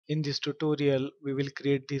In this tutorial, we will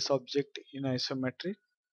create this object in isometric.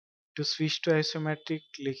 To switch to isometric,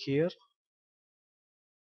 click here.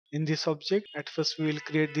 In this object, at first we will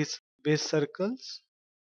create these base circles.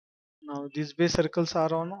 Now these base circles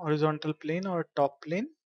are on horizontal plane or top plane.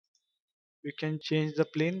 You can change the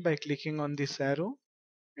plane by clicking on this arrow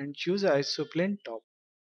and choose isoplane top.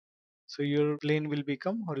 So your plane will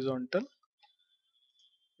become horizontal.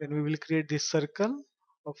 Then we will create this circle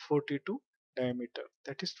of 42 diameter,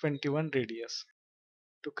 that is 21 radius.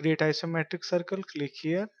 To create isometric circle, click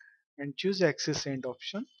here and choose axis end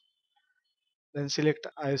option. Then select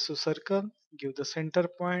iso circle, give the center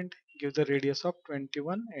point, give the radius of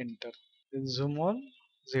 21, enter. Then zoom all,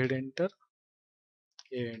 Z enter,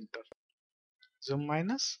 A enter. Zoom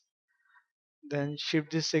minus. Then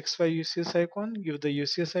shift this XY UCS icon, give the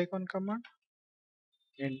UCS icon command,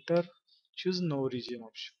 enter, choose no origin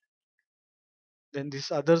option. Then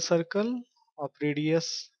this other circle of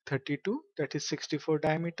radius 32, that is 64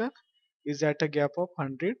 diameter, is at a gap of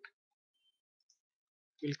 100.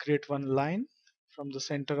 We'll create one line from the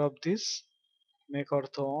center of this, make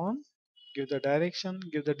ortho on, give the direction,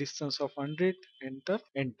 give the distance of 100, enter,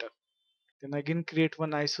 enter. Then again create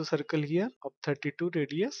one iso circle here of 32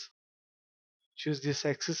 radius. Choose this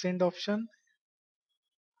axis end option,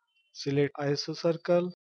 select iso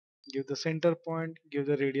circle, give the center point, give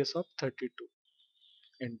the radius of 32,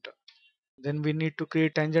 enter. Then we need to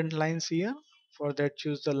create tangent lines here. For that,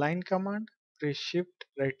 choose the line command, press shift,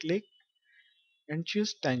 right click and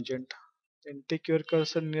choose tangent. Then take your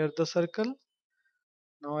cursor near the circle.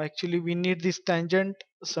 Now actually we need this tangent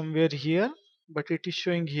somewhere here, but it is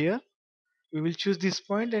showing here. We will choose this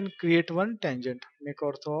point and create one tangent. Make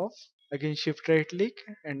ortho off. Again shift right click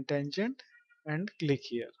and tangent and click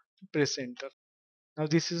here. Press enter. Now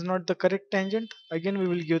this is not the correct tangent. Again we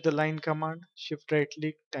will give the line command. Shift right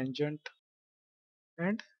click tangent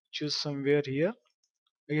and choose somewhere here.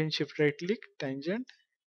 Again shift right click tangent.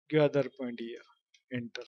 Give other point here.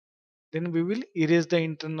 Enter. Then we will erase the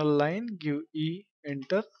internal line. Give E,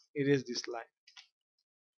 enter, erase this line.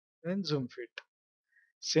 Then zoom fit.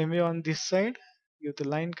 Same way on this side. Give the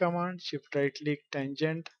line command. Shift right click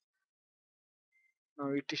tangent. Now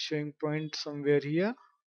it is showing point somewhere here.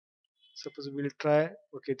 Suppose we'll try,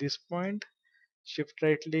 okay, this point. Shift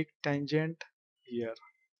right click tangent here.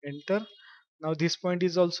 Enter. Now this point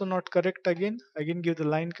is also not correct again. Again give the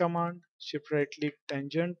line command. Shift right click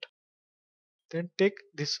tangent. Then take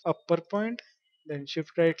this upper point. Then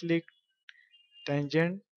shift right click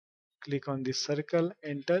tangent. Click on this circle.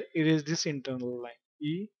 Enter. Erase this internal line.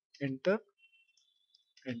 E. Enter.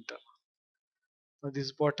 Enter. Now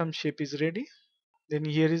this bottom shape is ready. Then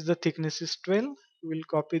here is the thickness is 12. We will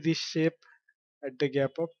copy this shape at the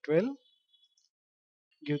gap of 12.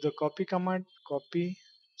 Give the copy command, copy,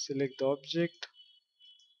 select the object,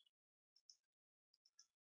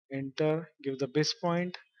 enter, give the base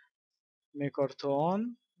point, make ortho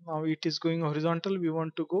on. Now it is going horizontal, we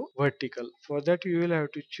want to go vertical. For that you will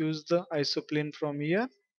have to choose the isoplane from here.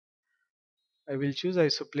 I will choose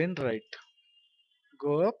isoplane right.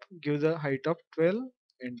 Go up, give the height of 12,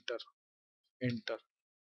 enter, enter.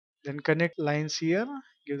 Then connect lines here,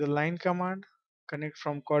 give the line command, connect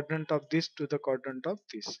from quadrant of this to the quadrant of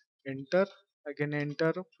this. Enter, again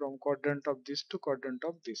enter from quadrant of this to quadrant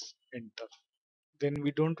of this. Enter. Then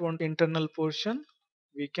we don't want internal portion.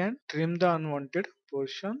 We can trim the unwanted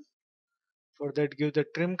portion. For that give the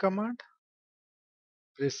trim command,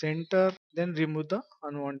 press enter, then remove the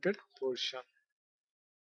unwanted portion.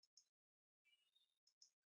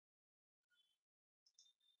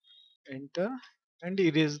 Enter and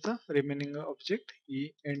erase the remaining object.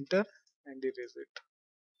 E, enter and erase it.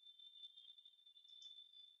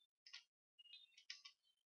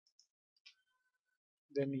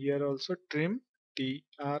 Then here also trim,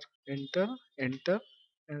 TR, enter, enter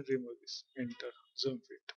and remove this. Enter, zoom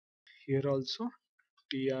fit. Here also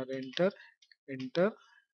TR, enter, enter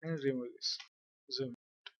and remove this. Zoom.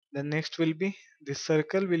 The next will be this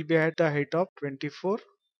circle will be at the height of 24.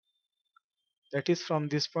 That is from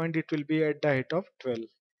this point it will be at the height of 12.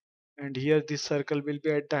 And here this circle will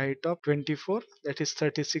be at the height of 24. That is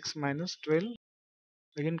 36 minus 12.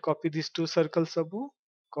 Again copy these two circles above.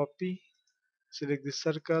 Copy. Select this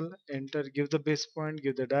circle. Enter. Give the base point.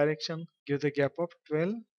 Give the direction. Give the gap of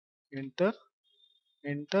 12. Enter.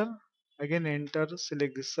 Enter. Again enter.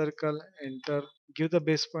 Select this circle. Enter. Give the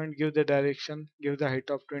base point. Give the direction. Give the height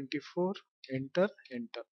of 24. Enter.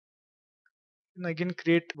 Enter. And again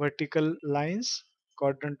create vertical lines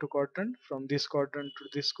quadrant to quadrant, from this quadrant to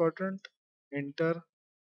this quadrant. Enter.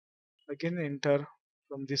 Again enter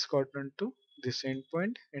from this quadrant to this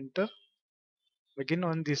endpoint. Enter. Again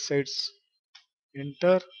on these sides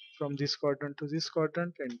enter. From this quadrant to this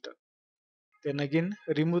quadrant, enter. Then again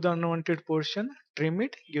remove the unwanted portion, trim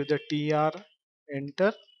it, give the TR,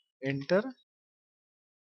 enter, enter,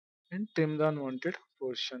 and trim the unwanted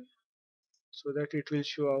portion so that it will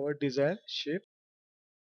show our desired shape.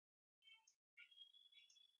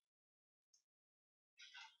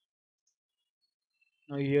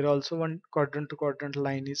 Now here also one quadrant to quadrant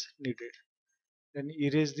line is needed. Then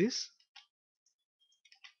erase this,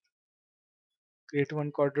 create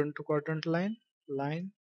one quadrant to quadrant line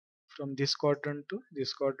from this quadrant to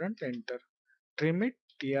this quadrant, enter. Trim it,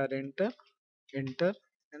 TR, enter, enter,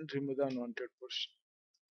 and remove the unwanted portion.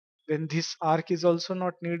 Then this arc is also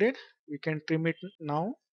not needed. We can trim it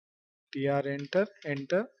now. TR, enter,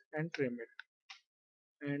 enter, and trim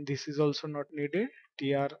it. And this is also not needed.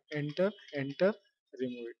 TR, enter, enter,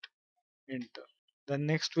 remove it, enter. The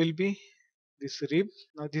next will be this rib.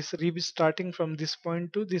 Now this rib is starting from this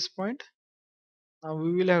point to this point. Now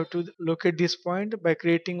we will have to locate this point by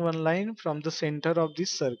creating one line from the center of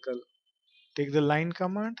this circle. Take the line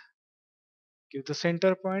command, give the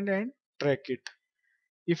center point and track it.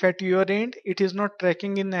 If at your end it is not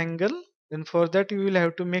tracking in angle, then for that you will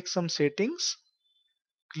have to make some settings.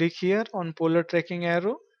 Click here on polar tracking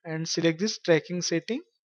arrow and select this tracking setting.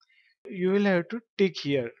 You will have to tick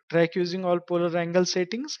here, track using all polar angle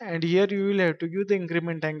settings, and here you will have to give the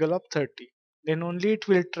increment angle of 30. Then only it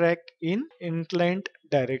will track in inclined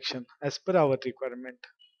direction as per our requirement.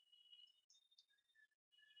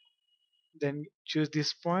 Then choose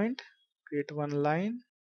this point, create one line,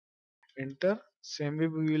 enter. Same way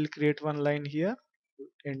we will create one line here,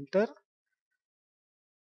 enter.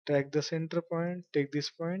 Track the center point, take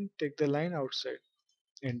this point, take the line outside,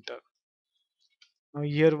 enter. Now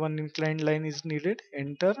here one inclined line is needed,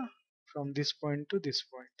 enter. From this point to this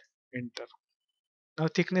point, enter. Now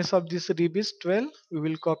thickness of this rib is 12. We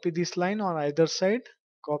will copy this line on either side,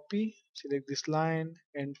 copy, select this line,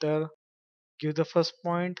 enter, give the first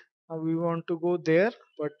point. Now we want to go there,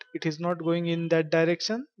 but it is not going in that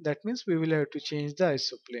direction. That means we will have to change the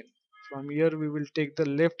isoplane. From here we will take the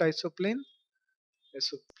left isoplane,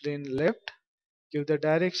 isoplane left, give the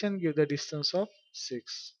direction, give the distance of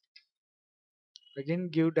 6. Again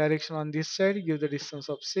give direction on this side, give the distance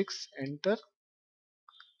of 6, enter.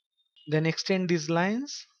 Then extend these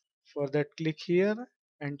lines. For that click here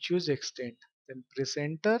and choose extend. Then press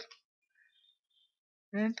enter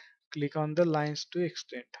and click on the lines to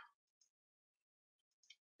extend.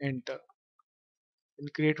 Enter. Then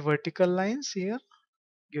create vertical lines here.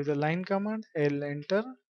 Give the line command, L, enter.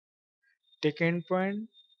 Take endpoint,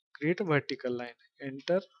 create a vertical line.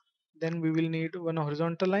 Enter. Then we will need one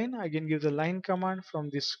horizontal line. Again give the line command from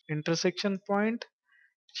this intersection point.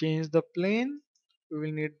 Change the plane. We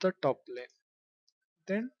will need the top plane.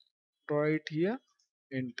 Then draw it here.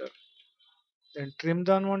 Enter. Then trim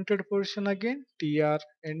the unwanted portion again. TR,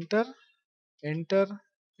 enter, enter,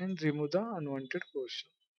 and remove the unwanted portion.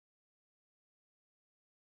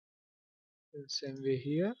 Then same way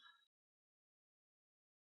here.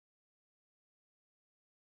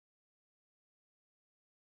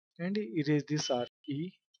 And erase this arc.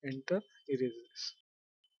 E, enter, erase this.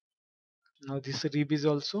 Now this rib is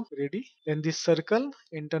also ready. Then this circle,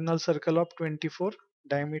 internal circle of 24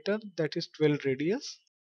 diameter, that is 12 radius.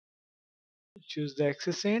 Choose the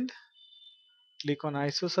axis end, click on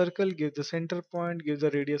iso circle, give the center point, give the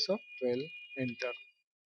radius of 12, enter.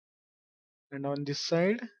 And on this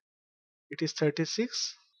side it is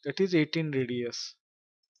 36, that is 18 radius.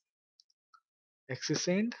 Axis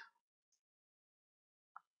end,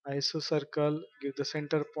 iso circle, give the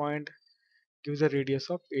center point, give the radius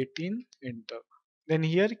of 18, enter. Then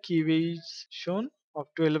here keyway is shown of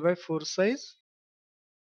 12 by 4 size.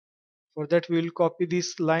 For that we will copy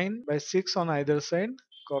this line by 6 on either side.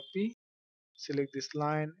 Copy, select this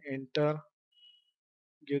line, enter,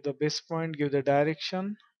 give the base point, give the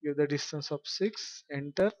direction, give the distance of 6,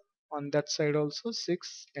 enter. On that side also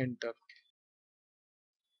 6, enter.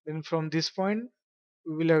 Then from this point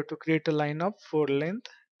we will have to create a line of 4 length.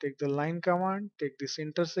 Take the line command, take this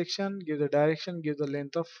intersection, give the direction, give the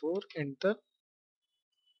length of 4, enter.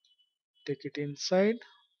 Take it inside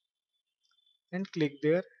and click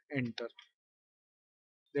there, enter.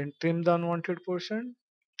 Then trim the unwanted portion,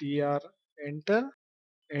 TR, enter,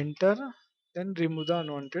 enter, then remove the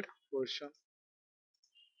unwanted portion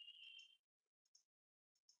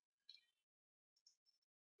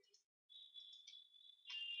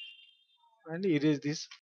and erase these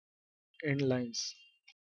end lines.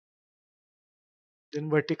 Then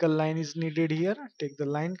vertical line is needed here. Take the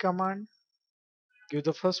line command, give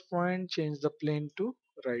the first point, change the plane to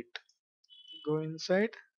right. Go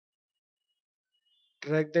inside,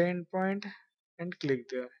 drag the end point, and click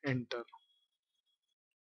there, enter.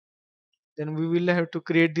 Then we will have to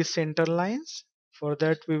create the center lines. For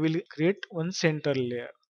that we will create one center layer.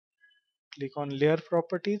 Click on layer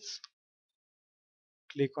properties,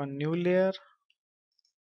 click on new layer,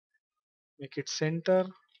 make it center,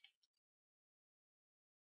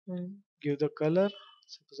 give the color,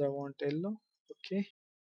 suppose I want yellow. Okay,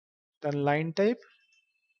 then line type,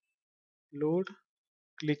 load,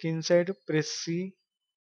 click inside, press C,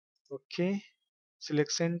 okay,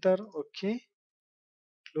 select center, okay,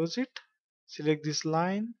 close it, select this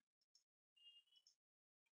line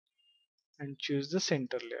and choose the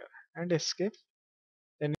center layer and escape.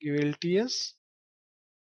 Then give LTS,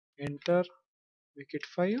 enter, make it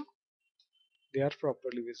 5, they are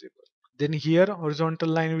properly visible. Then here horizontal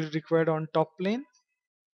line will required on top plane.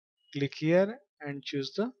 Click here and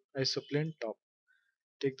choose the isoplane top.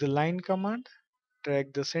 Take the line command,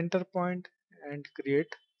 drag the center point and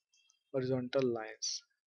create horizontal lines.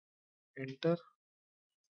 Enter,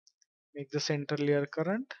 make the center layer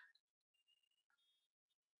current.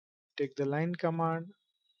 Take the line command,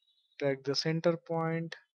 drag the center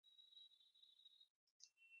point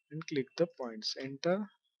and click the points. Enter,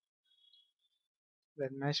 then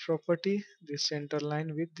match property, this center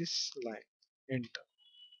line with this line. Enter.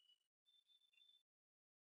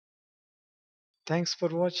 Thanks for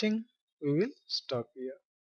watching. We will stop here.